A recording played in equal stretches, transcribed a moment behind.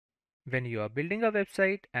When you are building a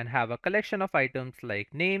website and have a collection of items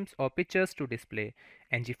like names or pictures to display,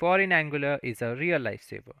 NgFor in Angular is a real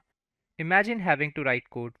lifesaver. Imagine having to write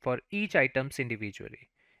code for each items individually.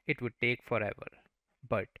 It would take forever.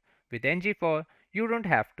 But with NgFor, you don't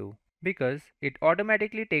have to because it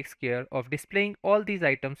automatically takes care of displaying all these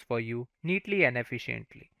items for you neatly and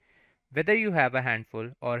efficiently. Whether you have a handful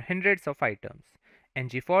or hundreds of items,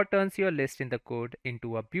 NgFor turns your list in the code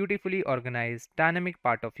into a beautifully organized, dynamic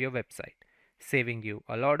part of your website, saving you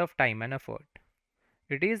a lot of time and effort.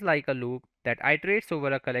 It is like a loop that iterates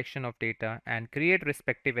over a collection of data and create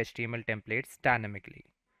respective HTML templates dynamically.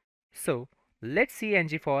 So, let's see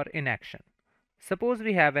NgFor in action. Suppose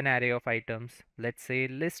we have an array of items, let's say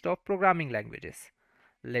list of programming languages.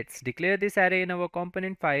 Let's declare this array in our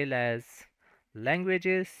component file as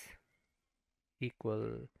languages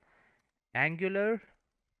equal Angular,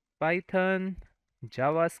 Python,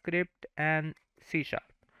 JavaScript and C Sharp.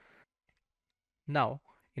 Now,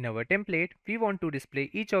 in our template, we want to display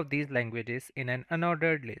each of these languages in an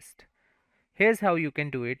unordered list. Here's how you can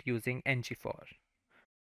do it using NgFor.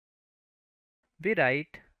 We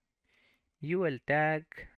write ul tag,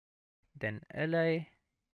 then li,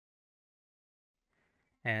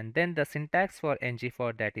 and then the syntax for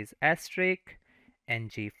NgFor, that is asterisk,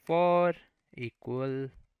 NgFor equal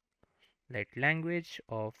let language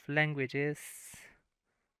of languages,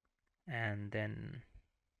 and then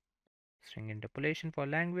string interpolation for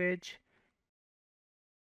language,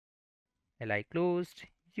 li closed,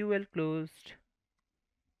 ul closed.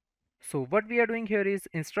 So what we are doing here is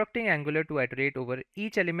instructing Angular to iterate over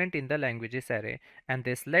each element in the languages array, and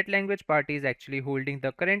this let language part is actually holding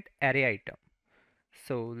the current array item.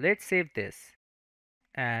 So let's save this.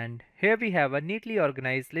 And here we have a neatly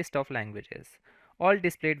organized list of languages, all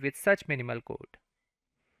displayed with such minimal code.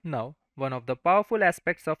 Now, one of the powerful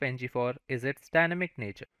aspects of NgFor is its dynamic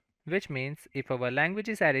nature, which means if our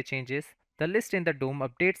languages array changes, the list in the DOM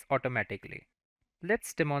updates automatically.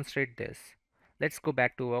 Let's demonstrate this. Let's go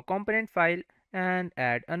back to our component file and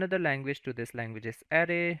add another language to this languages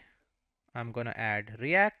array. I'm gonna add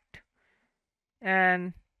React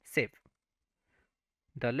and save.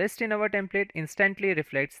 The list in our template instantly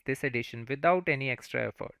reflects this addition without any extra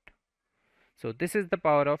effort. So this is the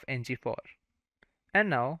power of NgFor. And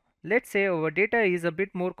now let's say our data is a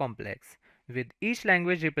bit more complex, with each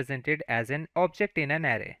language represented as an object in an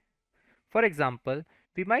array. For example,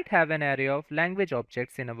 we might have an array of language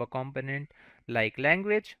objects in our component like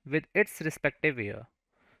language with its respective year.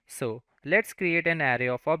 So let's create an array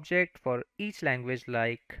of object for each language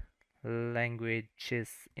like languages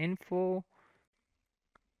info,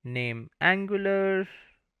 name Angular,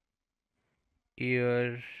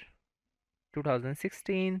 year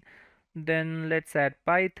 2016, then let's add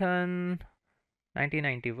Python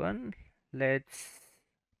 1991. Let's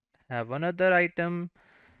have another item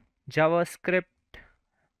JavaScript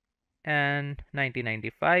and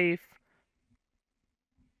 1995.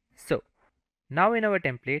 So now in our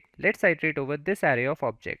template, let's iterate over this array of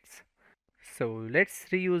objects. So let's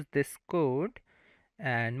reuse this code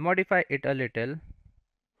and modify it a little.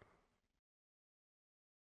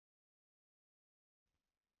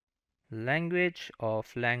 Language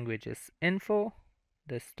of languages info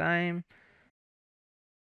this time,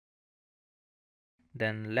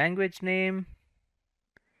 then language name,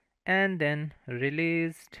 and then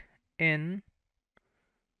released in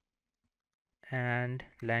and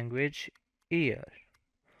language year,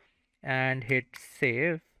 and hit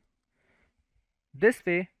save. This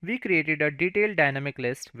way we created a detailed dynamic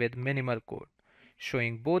list with minimal code,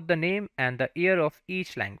 showing both the name and the year of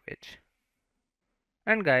each language.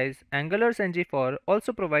 And guys, Angular's NgFor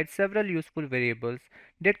also provides several useful variables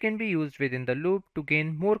that can be used within the loop to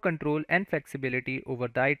gain more control and flexibility over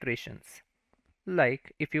the iterations.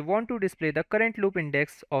 Like, if you want to display the current loop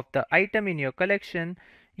index of the item in your collection,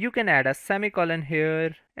 you can add a semicolon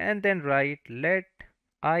here and then write let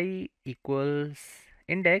I equals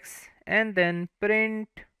index and then print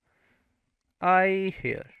I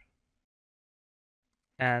here.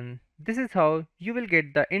 And this is how you will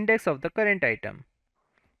get the index of the current item,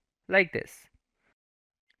 like this.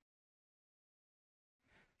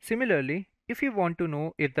 Similarly, if you want to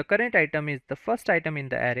know if the current item is the first item in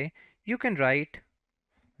the array, you can write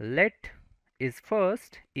let is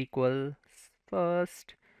first equals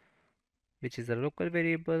first, which is a local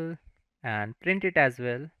variable, and print it as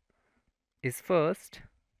well is first.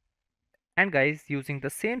 And guys, using the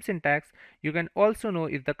same syntax, you can also know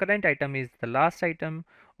if the current item is the last item,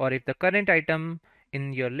 or if the current item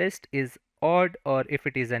in your list is odd, or if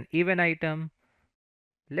it is an even item.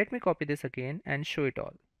 Let me copy this again and show it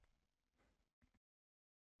all.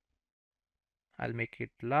 I'll make it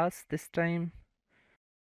last this time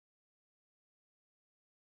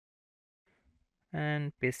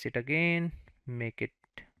and paste it again, make it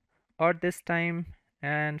odd this time,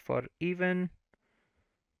 and for even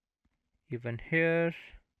here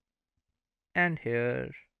and here,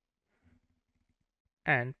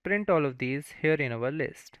 and print all of these here in our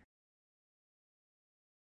list.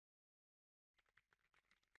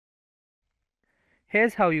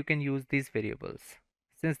 Here's how you can use these variables.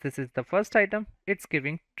 Since this is the first item, it's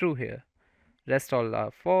giving true here. Rest all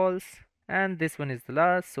are false, and this one is the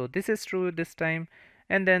last, so this is true this time.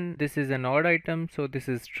 And then this is an odd item, so this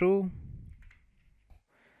is true.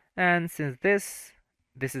 And since this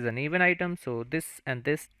is an even item, so this and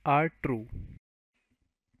this are true.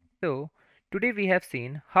 So today we have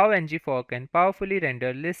seen how NgFor can powerfully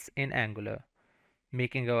render lists in Angular,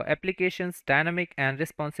 making our applications dynamic and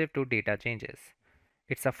responsive to data changes.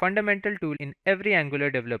 It's a fundamental tool in every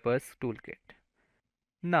Angular developer's toolkit.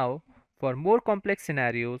 Now, for more complex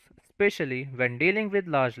scenarios, especially when dealing with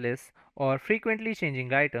large lists or frequently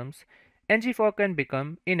changing items, NgFor can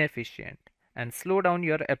become inefficient and slow down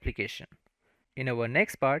your application. In our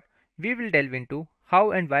next part, we will delve into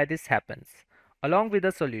how and why this happens, along with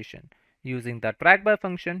a solution, using the trackby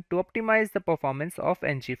function to optimize the performance of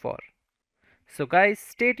NgFor. So guys,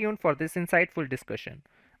 stay tuned for this insightful discussion.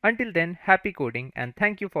 Until then, happy coding and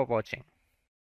thank you for watching.